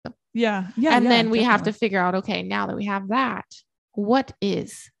Yeah. And then we have definitely. to figure out, okay, now that we have that, what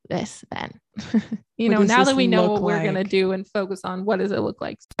is this then? What does Now this that we know look what we're going to like? do and focus on what does it look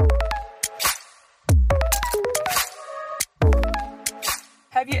like.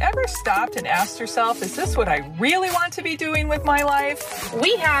 Have you ever stopped and asked yourself, is this what I really want to be doing with my life?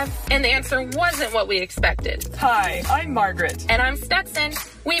 We have, and the answer wasn't what we expected. Hi, I'm Margaret. And I'm Stetson.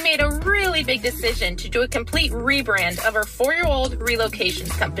 We made a really big decision to do a complete rebrand of our 4-year-old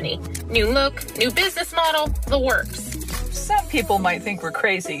relocations company. New look, new business model, the works. Some people might think we're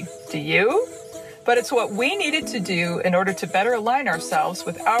crazy. Do you? But it's what we needed to do in order to better align ourselves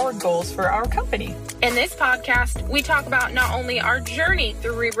with our goals for our company. In this podcast, we talk about not only our journey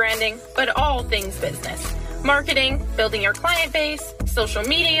through rebranding, but all things business. Marketing, building your client base, social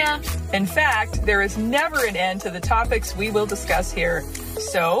media. In fact, there is never an end to the topics we will discuss here.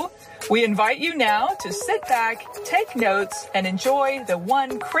 So, we invite you now to sit back, take notes, and enjoy the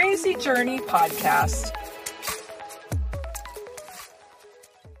One Crazy Journey podcast.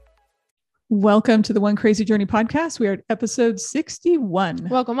 Welcome to the One Crazy Journey podcast. We are at episode 61.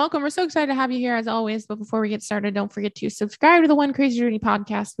 Welcome. We're so excited to have you here as always. But before we get started, don't forget to subscribe to the One Crazy Journey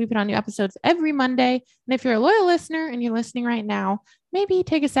podcast. We put on new episodes every Monday. And if you're a loyal listener and you're listening right now, maybe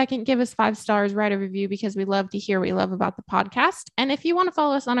take a second, give us 5 stars, write a review, because we love to hear what you love about the podcast. And if you want to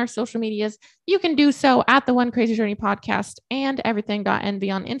follow us on our social medias, you can do so at the One Crazy Journey podcast and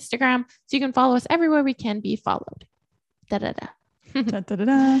everything.nv on Instagram. So you can follow us everywhere we can be followed. Da-da-da. Da, da, da,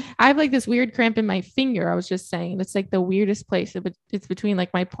 da. I have like this weird cramp in my finger. I was just saying, it's like the weirdest place. It's between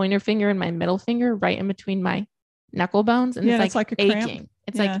like my pointer finger and my middle finger, right in between my knuckle bones. And Yeah, it's like a cramp. aching.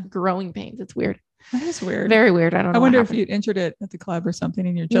 It's like growing pains. It's weird. That is weird. Very weird. I don't know. I wonder if you injured it at the club or something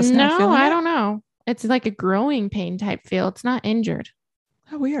and you're just now feeling I it? don't know. It's like a growing pain type feel. It's not injured.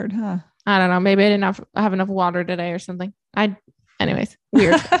 How weird, huh? I don't know. Maybe I didn't have enough water today or something. Anyways,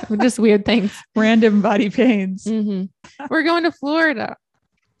 weird. Just weird things. Random body pains. Mm-hmm. We're going to Florida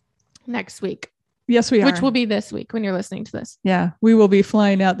next week. Yes, we are. Which will be this week when you're listening to this. Yeah, we will be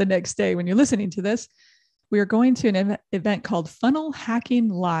flying out the next day when you're listening to this. We are going to an event called Funnel Hacking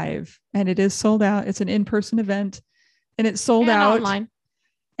Live, and it is sold out. It's an in-person event, and it's sold out online.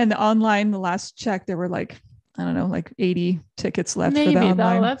 And the last check, there were like 80 tickets left Maybe, for the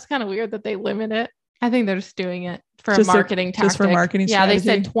online. Though. That's kind of weird that they limit it. I think they're just doing it for Just a marketing tactic. Just for marketing Yeah, strategy.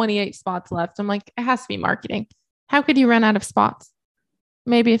 they said 28 spots left. I'm like, it has to be marketing. How could you run out of spots?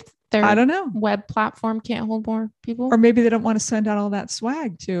 Maybe if their I don't know. web platform can't hold more people. Or maybe they don't want to send out all that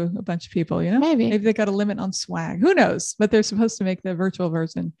swag to a bunch of people, you know? Maybe they got a limit on swag. Who knows? But they're supposed to make the virtual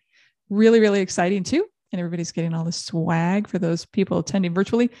version really, really exciting too. And everybody's getting all the swag for those people attending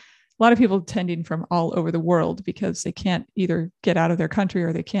virtually. A lot of people attending from all over the world because they can't either get out of their country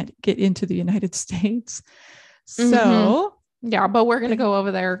or they can't get into the United States. So yeah, but we're going to go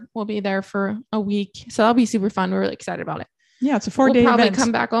over there. We'll be there for a week. So that'll be super fun. We're really excited about it. Yeah, it's a 4-day We'll probably event.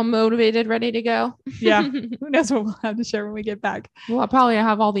 come back all motivated, ready to go. Yeah. Who knows what we'll have to share when we get back. Well, I'll probably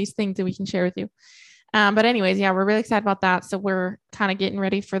have all these things that we can share with you. But anyways, yeah, we're really excited about that. So we're kind of getting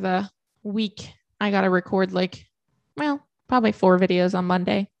ready for the week. I got to record probably 4 videos on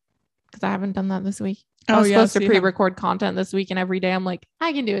Monday because I haven't done that this week. I was supposed to pre-record content this week, and every day I'm like,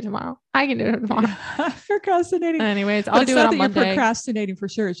 I can do it tomorrow. Procrastinating. Anyways, I'll do it on Monday. You're procrastinating for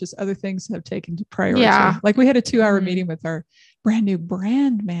sure. It's just other things have taken priority. Yeah. Like we had a 2-hour meeting with our brand new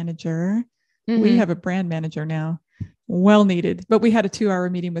brand manager. Mm-hmm. We have a brand manager now. Well needed. But we had a 2-hour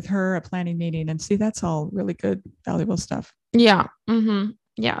meeting with her, a planning meeting. And see, that's all really good, valuable stuff. Yeah. Mm-hmm.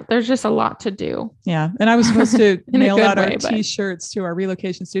 Yeah. There's just a lot to do. Yeah. And I was supposed to mail out our way, t-shirts to our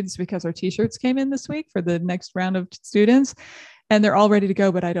relocation students because our t-shirts came in this week for the next round of students. And they're all ready to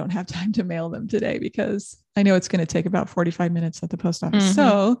go, but I don't have time to mail them today because I know it's going to take about 45 minutes at the post office. Mm-hmm.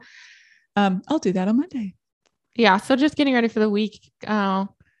 So I'll do that on Monday. Yeah. So just getting ready for the week.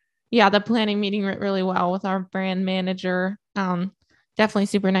 The planning meeting went really well with our brand manager. Definitely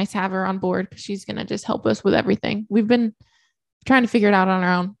super nice to have her on board because she's going to just help us with everything. We've been trying to figure it out on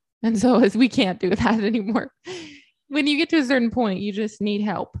our own. And so as we can't do that anymore. When you get to a certain point, you just need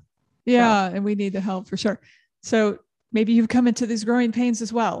help. Yeah. And we need the help for sure. So maybe you've come into these growing pains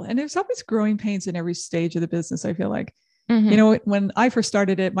as well. And there's always growing pains in every stage of the business. I feel like, Mm-hmm. you know, when I first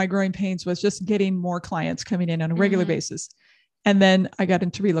started it, my growing pains was just getting more clients coming in on a regular basis. And then I got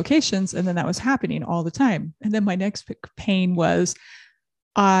into relocations and then that was happening all the time. And then my next pain was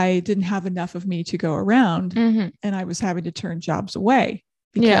I didn't have enough of me to go around and I was having to turn jobs away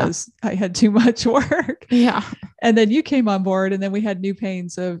because I had too much work. Yeah. And then you came on board and then we had new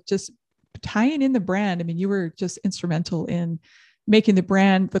pains of just tying in the brand. I mean, you were just instrumental in making the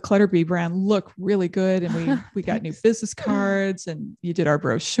Clutterbee brand look really good. And we got new business cards, and you did our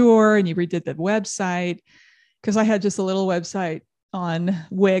brochure, and you redid the website. Cause I had just a little website on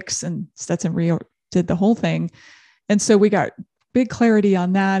Wix, and Stetson did the whole thing. And so we got big clarity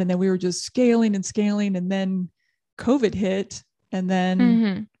on that. And then we were just scaling. And then COVID hit, and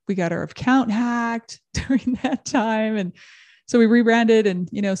then we got our account hacked during that time. And so we rebranded, and,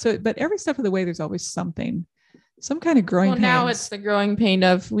 but every step of the way, there's always some kind of growing pains. Now it's the growing pain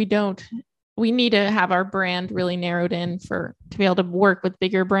of we need to have our brand really narrowed in to be able to work with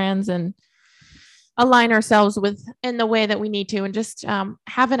bigger brands and align ourselves in the way that we need to, and just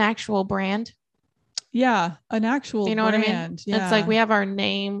have an actual brand. Yeah. An actual brand. What I mean? Yeah. It's like we have our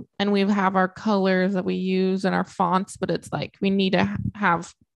name and we have our colors that we use and our fonts, but it's like we need to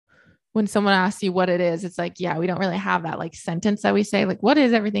have, when someone asks you what it is, it's like, yeah, we don't really have that like sentence that we say, like, what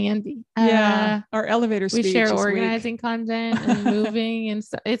is Everything Envy? Our elevator speech. We share organizing content and moving. And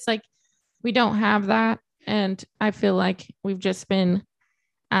so it's like, we don't have that. And I feel like we've just been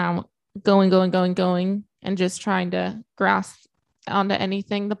going and just trying to grasp onto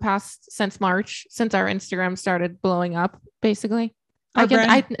anything since March, since our Instagram started blowing up, basically.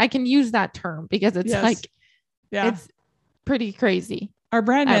 I can use that term because it's it's pretty crazy. Our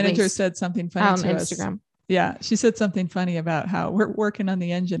brand manager said something funny to Instagram. Us. Yeah. She said something funny about how we're working on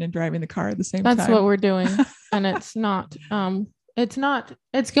the engine and driving the car at the same time. That's what we're doing. And it's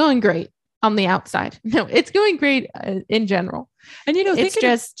going great on the outside. No, it's going great in general. And, it's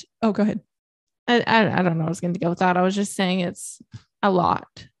just, go ahead. I don't know. I was going to go with that. I was just saying it's a lot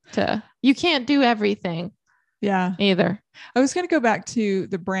you can't do everything. Yeah. Either. I was going to go back to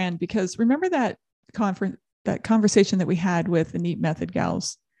the brand, because remember that conversation that we had with the Neat Method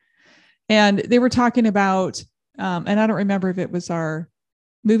gals, and they were talking about, and I don't remember if it was our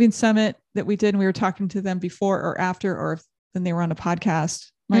moving summit that we did, and we were talking to them before or after, or if then they were on a podcast,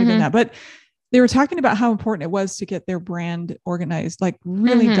 might have been that, but they were talking about how important it was to get their brand organized, like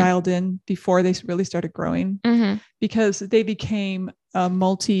really dialed in before they really started growing, because they became a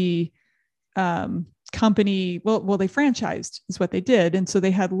multi company. Well, they franchised is what they did. And so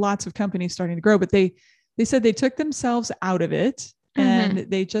they had lots of companies starting to grow, but they said they took themselves out of it and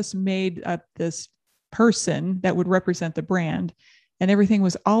they just made up this person that would represent the brand, and everything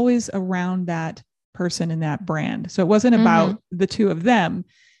was always around that person and that brand. So it wasn't about the two of them.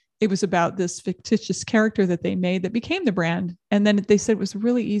 It was about this fictitious character that they made that became the brand. And then they said it was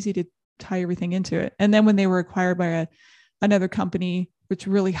really easy to tie everything into it. And then when they were acquired by another company, which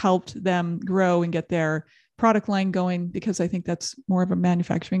really helped them grow and get their product line going, because I think that's more of a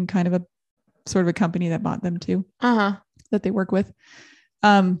manufacturing kind of a sort of a company that bought them too, that they work with.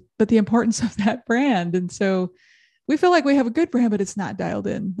 But the importance of that brand. And so we feel like we have a good brand, but it's not dialed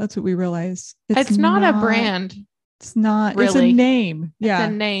in. That's what we realize. It's not a brand. It's not really. It's a name. Yeah.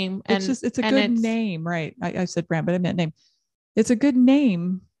 It's a name. It's a good name, right? I said brand, but I meant name. It's a good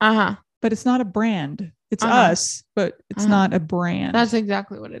name, but it's not a brand. It's us, but it's not a brand. That's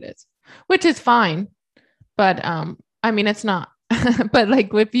exactly what it is, which is fine. But I mean, it's not. But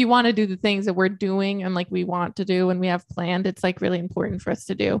like, if you want to do the things that we're doing and like we want to do and we have planned, it's like really important for us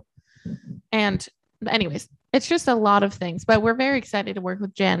to do. And anyways, it's just a lot of things, but we're very excited to work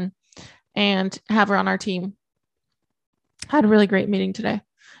with Jen and have her on our team. Had a really great meeting today.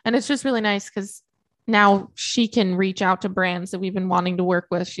 And it's just really nice because now she can reach out to brands that we've been wanting to work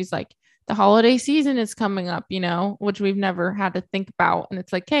with. She's like, the holiday season is coming up, which we've never had to think about. And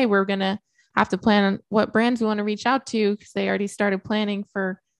it's like, hey, we're going to have to plan what brands we want to reach out to, because they already started planning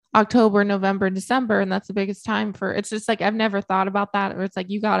for October, November, December. And that's the biggest time it's just like, I've never thought about that. Or it's like,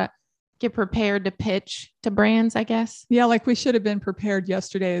 you got to get prepared to pitch to brands, I guess. Yeah. Like we should have been prepared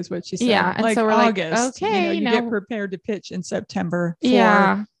yesterday is what she said. Yeah. And like so we're August, like, okay, you get prepared to pitch in September.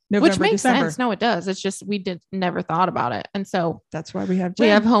 Yeah. November, which makes December. sense. No, it does. It's just, we never thought about it. And so that's why we have Jen. We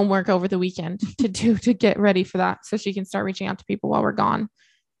have homework over the weekend to get ready for that. So she can start reaching out to people while we're gone.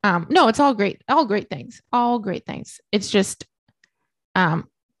 No, it's all great. All great things. It's just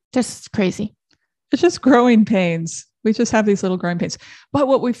crazy. It's just growing pains. We just have these little growing pains. But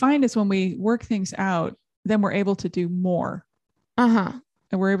what we find is when we work things out, then we're able to do more. And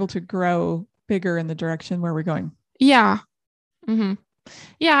we're able to grow bigger in the direction where we're going. Yeah.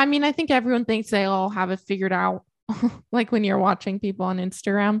 Yeah. I mean, I think everyone thinks they all have it figured out. Like when you're watching people on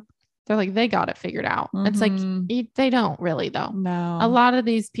Instagram, they're like, they got it figured out. It's like, they don't really though. No. A lot of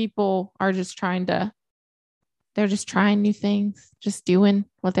these people are just they're just trying new things, just doing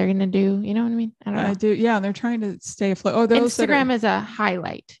what they're going to do. You know what I mean? I don't know. I do. Yeah. And they're trying to stay afloat. Oh, those Instagram is a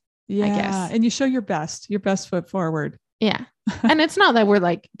highlight. Yeah. I guess. And you show your best foot forward. Yeah. And it's not that we're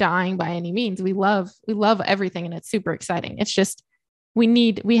like dying by any means. We love everything and it's super exciting. It's just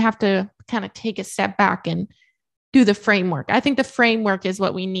we have to kind of take a step back and do the framework. I think the framework is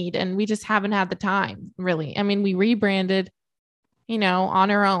what we need. And we just haven't had the time, really. I mean, we rebranded,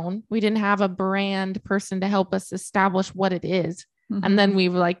 on our own. We didn't have a brand person to help us establish what it is. Mhm. And then we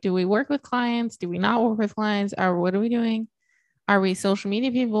were like, do we work with clients? Do we not work with clients? Or what are we doing? Are we social media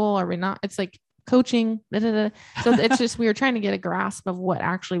people? Are we not? It's like coaching. Da, da, da. So it's just, we were trying to get a grasp of what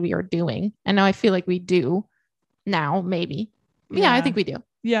actually we are doing. And now I feel like we do now, maybe. Yeah, I think we do.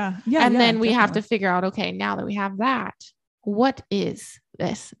 Yeah. And then we have to definitely. figure out, okay, now that we have that, what is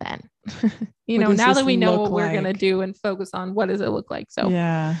this then? What does now this that we know look what we're going to like? do and focus on what does it look like. So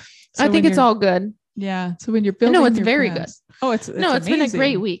Yeah. I think it's all good. Yeah. So when you're building, No, it's your very brands- Oh, it's No, it's been a amazing.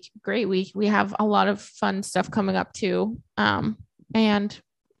 great week. Great week. We have a lot of fun stuff coming up too. And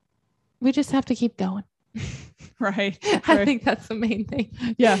we just have to keep going. Right. I Right. think that's the main thing.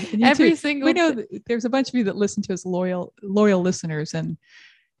 Yeah. And you Every too. single We know that there's a bunch of you that listen to us, loyal listeners, and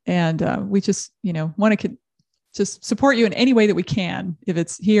we just want to just support you in any way that we can, if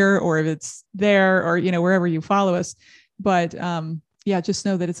it's here or if it's there or wherever you follow us. But just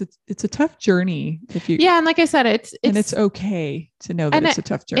know that it's a tough journey if you Yeah, and like I said, it's okay to know that and it's a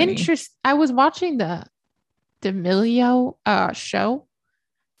tough journey. I was watching the D'Amelio show.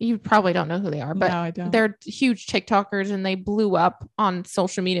 You probably don't know who they are, but No, I don't. they're huge TikTokers and they blew up on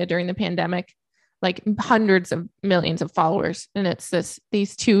social media during the pandemic, like hundreds of millions of followers. And it's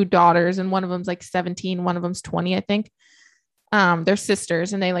these two daughters, and one of them's like 17, one of them's 20, I think. They're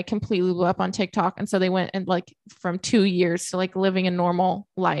sisters, and they like completely blew up on TikTok. And so they went and like from 2 years to like living a normal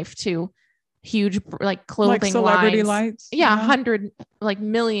life to huge like clothing like celebrity lines. lights. Yeah, 100, like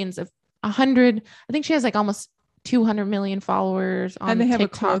millions of 100. I think she has like almost 200 million followers on And they have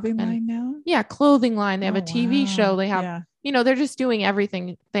TikTok. a clothing And- line now. Yeah, clothing line. They have Oh, a TV wow. show. They have, Yeah. they're just doing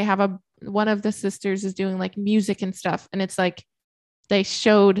everything. They have one of the sisters is doing like music and stuff. And it's like, they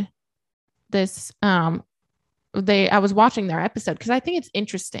showed this, I was watching their episode because I think it's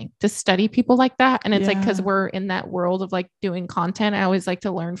interesting to study people like that. And it's like, because Yeah. we're in that world of like doing content. I always like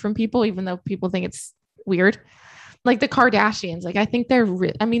to learn from people, even though people think it's weird. Like the Kardashians, like I think they're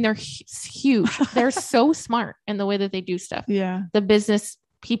huge. They're so smart in the way that they do stuff. Yeah. The business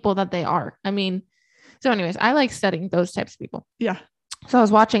people that they are. I mean, so anyways, I like studying those types of people. Yeah. So I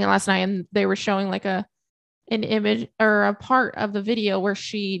was watching it last night and they were showing like an image or a part of the video where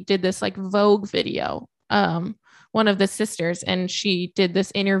she did this like Vogue video. One of the sisters, and she did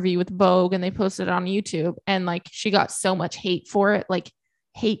this interview with Vogue and they posted it on YouTube, and like she got so much hate for it, like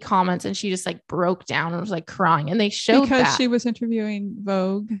hate comments, and she just like broke down and was like crying. And they showed Because that she was interviewing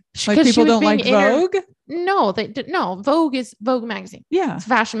Vogue. Like 'cause she people was don't being like Vogue. No, they did. No, Vogue is Vogue magazine. Yeah. It's a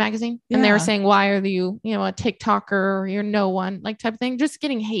fashion magazine. And they Yeah. were saying, why are you, a TikToker or you're no one, like type of thing, just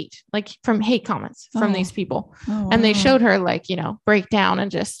getting hate, like from hate comments from Oh. these people. Oh, And they wow. showed her like, break down and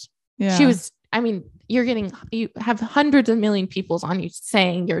just, Yeah. she was, I mean, you have hundreds of million peoples on you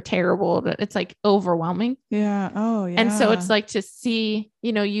saying you're terrible. It's like overwhelming. Yeah. Oh, yeah. And so it's like to see,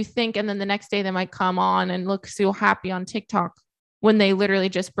 you think, and then the next day they might come on and look so happy on TikTok when they literally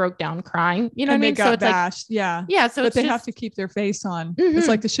just broke down crying. You know and what I they mean? got So it's bashed. Yeah. like, yeah. So But it's they just, have to keep their face on. Mhm. It's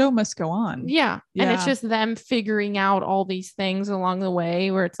like the show must go on. yeah. And it's Yeah. just them figuring out all these things along the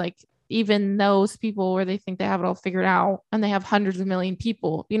way where it's like, even those people where they think they have it all figured out and they have hundreds of million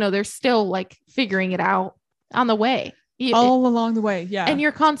people, they're still like figuring it out on the way. All along the way. Yeah. And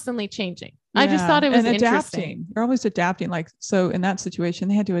you're constantly changing. I just Yeah. thought it was and interesting. adapting. You're always adapting. Like, so in that situation,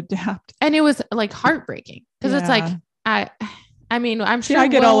 they had to adapt. And it was like heartbreaking because it's like, Yeah. I mean, I'm See, sure I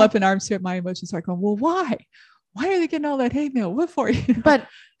get all Will- up in arms here. My emotions are going, well, why? Why are they getting all that hate mail? What for? but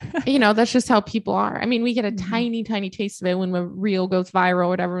that's just how people are. I mean, we get a Mhm. tiny taste of it when a reel goes viral or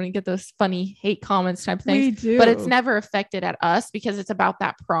whatever, when we get those funny hate comments type things, we do. but it's never affected at us because it's about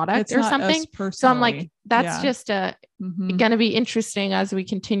that product It's or not us something. So I'm personally. like, that's Yeah. just Mhm. going to be interesting as we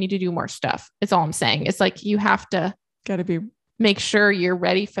continue to do more stuff. It's all I'm saying. It's like, you have to Gotta be. make sure you're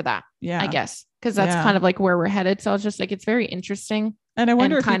ready for that, Yeah. I guess. Cause that's Yeah. kind of like where we're headed. So it's just like, it's very interesting. And I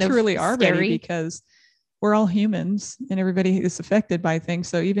wonder if you kind of truly are ready, scary. because we're all humans and everybody is affected by things.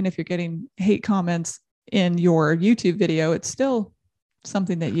 So even if you're getting hate comments in your YouTube video, it's still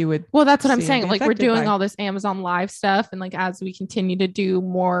something that you would. Well, that's what I'm see and saying. be Like, we're affected doing by. all this Amazon live stuff. And like, as we continue to do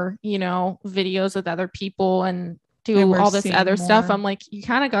more, videos with other people and do And we're all this seeing other stuff, more. I'm like, you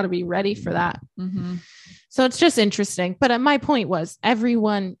kind of got to be ready for that. Mhm. So it's just interesting. But my point was,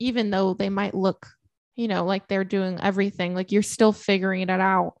 everyone, even though they might look, like they're doing everything, like you're still figuring it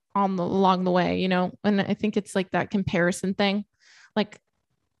out along the way, and I think it's like that comparison thing. Like,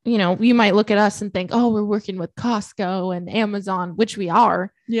 you know, you might look at us and think, oh, we're working with Costco and Amazon, which we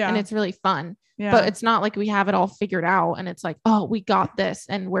are. Yeah. And it's really fun. Yeah. But it's not like we have it all figured out and it's like, oh, we got this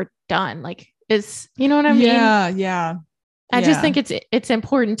and we're done. Like, you know what I mean? Yeah. Yeah. I just think it's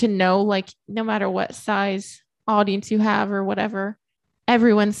important to know, like, no matter what size audience you have or whatever,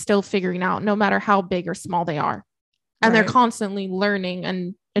 everyone's still figuring out, no matter how big or small they are. And they're constantly learning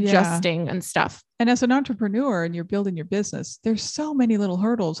and adjusting and stuff. And as an entrepreneur and you're building your business, there's so many little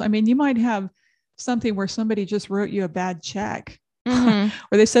hurdles. I mean, you might have something where somebody just wrote you a bad check.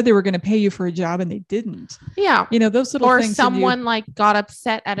 Or they said they were going to pay you for a job and they didn't. Yeah. You know, those little things. Or someone like got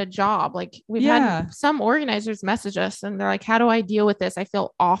upset at a job. Like we've had some organizers message us and they're like, how do I deal with this? I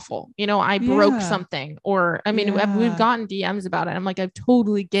feel awful. You know, I broke something. Or, I mean, we've gotten DMs about it. I'm like, I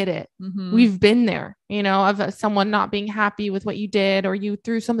totally get it. We've been there, you know, of someone not being happy with what you did, or you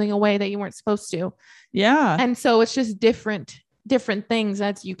threw something away that you weren't supposed to. Yeah. And so it's just different things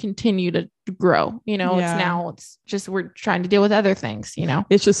as you continue to grow, you know. It's just we're trying to deal with other things, you know.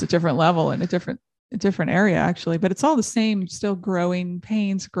 It's just a different level and a different area actually, but it's all the same, still growing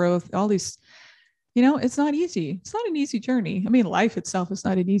pains, growth, all these, you know. It's not easy. It's not an easy journey. I mean, life itself is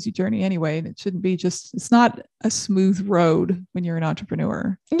not an easy journey anyway, and it shouldn't be. It's not a smooth road when you're an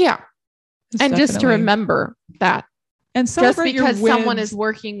entrepreneur. Yeah. And just to remember that, and just because someone is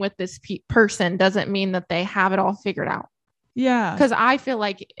working with this person doesn't mean that they have it all figured out. Yeah. Cause I feel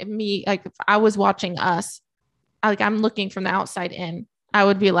like like if I was watching us, like I'm looking from the outside in, I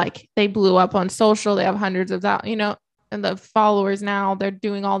would be like, they blew up on social. They have hundreds of that, you know, and the followers now, they're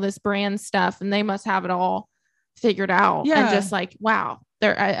doing all this brand stuff and they must have it all figured out. Yeah. And just like, wow.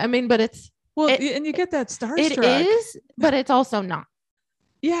 I mean, but it's, and you get that starstruck. It is, but it's also not.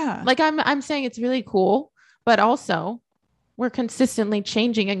 Yeah. Like I'm saying it's really cool, but also we're consistently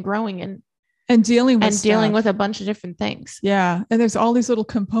changing and growing and dealing with a bunch of different things. Yeah. And there's all these little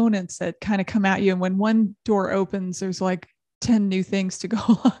components that kind of come at you. And when one door opens, there's like 10 new things to go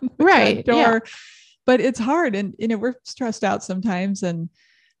on that door. Yeah. But it's hard. And, you know, we're stressed out sometimes.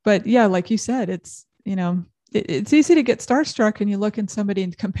 But yeah, like you said, it's, you know, it's easy to get starstruck and you look in somebody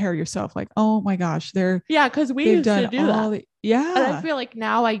and compare yourself like, oh my gosh, cause we used to do that. And I feel like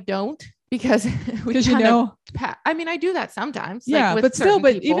now I don't. Because you know, I mean, I do that sometimes. Yeah, like but still,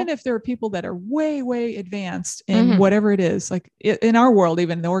 even if there are people that are way, way advanced in whatever it is, like in our world,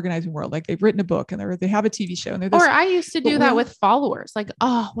 even in the organizing world, like they've written a book and they have a TV show and or I used to do that with followers. Like,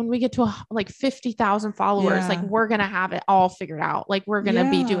 when we get to like 50,000 followers, like we're going to have it all figured out. Like we're going to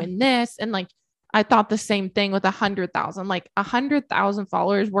be doing this. And like, I thought the same thing with 100,000, like 100,000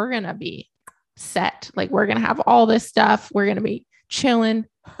 followers, we're going to be set. Like we're going to have all this stuff. We're going to be chilling.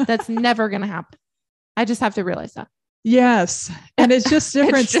 That's never going to happen. I just have to realize that. Yes. And it's just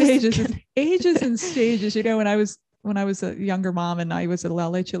different stages, ages and stages. You know, when I was a younger mom and I was a La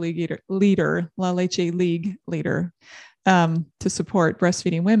Leche League leader, to support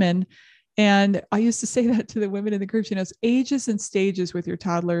breastfeeding women. And I used to say that to the women in the groups, you know, it's ages and stages with your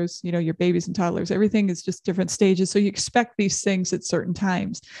toddlers, you know, your babies and toddlers, everything is just different stages. So you expect these things at certain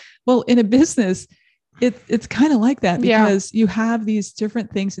times. Well, in a business, it's kind of like that because you have these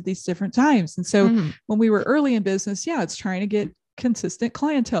different things at these different times. And so when we were early in business, it's trying to get consistent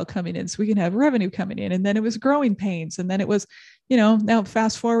clientele coming in so we can have revenue coming in. And then it was growing pains. And then it was, you know, now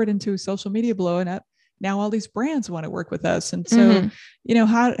fast forward into social media blowing up. Now all these brands want to work with us. And so, you know,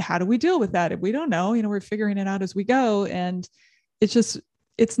 how do we deal with that? If we don't know, you know, we're figuring it out as we go. And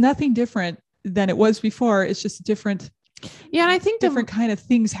it's nothing different than it was before. It's just different. Yeah. And I think different kind of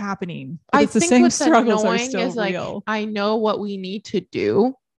things happening. I think the same struggles are still is like, real. I know what we need to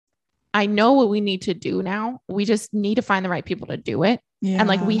do. I know what we need to do now. We just need to find the right people to do it. Yeah. And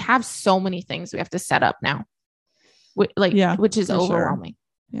like, we have so many things we have to set up now, which is overwhelming.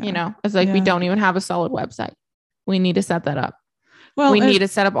 Sure. Yeah. You know, it's like, we don't even have a solid website. We need to set that up. Well, we need to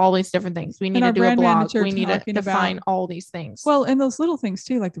set up all these different things. We need to do a blog. We need to define all these things. Well, and those little things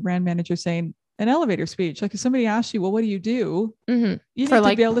too, like the brand manager saying an elevator speech. Like if somebody asks you, well, what do you do? You need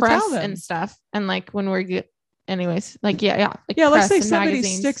to be able to tell them and stuff. And like when we're anyways, like, like let's say somebody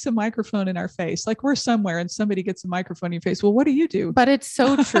sticks a microphone in our face. Like we're somewhere and somebody gets a microphone in your face. Well, what do you do? But it's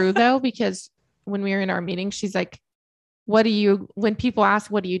so true though, because when we were in our meeting, she's like, when people ask,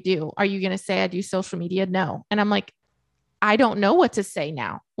 what do you do? Are you going to say I do social media? No. And I'm like, I don't know what to say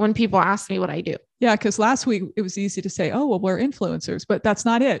now when people ask me what I do. Yeah. Cause last week it was easy to say, oh, well, we're influencers, but that's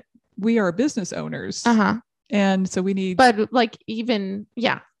not it. We are business owners. And so we need, but like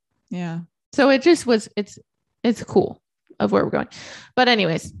yeah. So it just was, it's cool of where we're going, but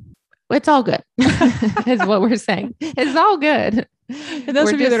anyways, it's all good is what we're saying. It's all good. And those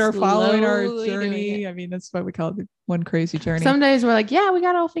We're of you that just are following our slowly doing journey, it. I mean, that's why we call it the One Crazy Journey. Some days we're like, yeah, we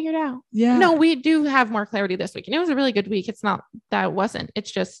got it all figured out. Yeah. No, we do have more clarity this week. And it was a really good week. It's not that it wasn't.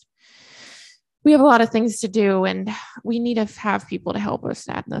 It's just we have a lot of things to do and we need to have people to help us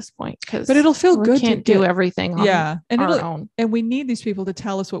at this point because But it'll feel we good can't to do get- everything on and our own. and we need these people to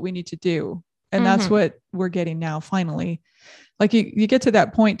tell us what we need to do. And that's what we're getting now, finally. Like you get to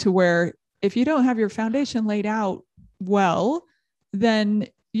that point to where if you don't have your foundation laid out well, then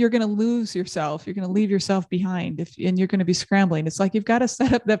you're going to lose yourself. You're going to leave yourself behind and you're going to be scrambling. It's like, you've got to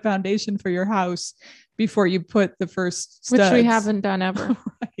set up that foundation for your house before you put the first studs. Which we haven't done ever.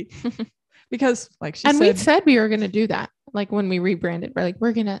 Right. Because like she And said, we said we were going to do that. Like when we rebranded, we're like,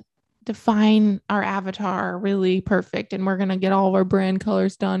 we're going to define our avatar really perfect. And we're going to get all of our brand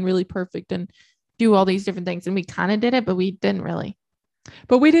colors done really perfect and do all these different things. And we kind of did it, but we didn't really.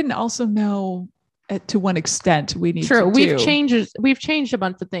 but we didn't also know to what extent we need True. to We've do. changed a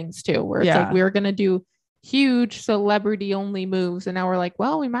bunch of things too, where it's like we were going to do huge celebrity only moves. And now we're like,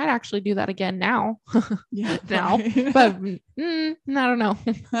 well, we might actually do that again now. Yeah, now, right. but I don't know.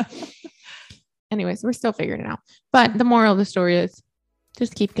 Anyways, we're still figuring it out. But the moral of the story is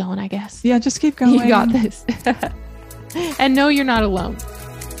just keep going, I guess. Yeah, just keep going. You got this. And no, you're not alone.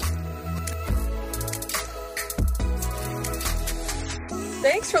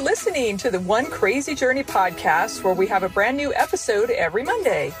 Thanks for listening to the One Crazy Journey podcast, where we have a brand new episode every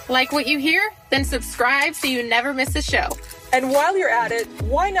Monday. Like what you hear? Then subscribe so you never miss a show. And while you're at it,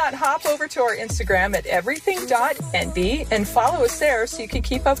 why not hop over to our Instagram at everything.nb and follow us there so you can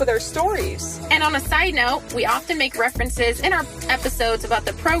keep up with our stories. And on a side note, we often make references in our episodes about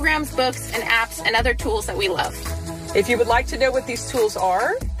the programs, books, and apps and other tools that we love. If you would like to know what these tools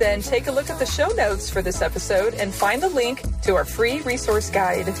are, then take a look at the show notes for this episode and find the link to our free resource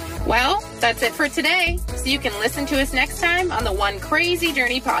guide. Well, that's it for today. So you can listen to us next time on the One Crazy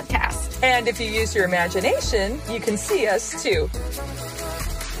Journey podcast. And if you use your imagination, you can see us too.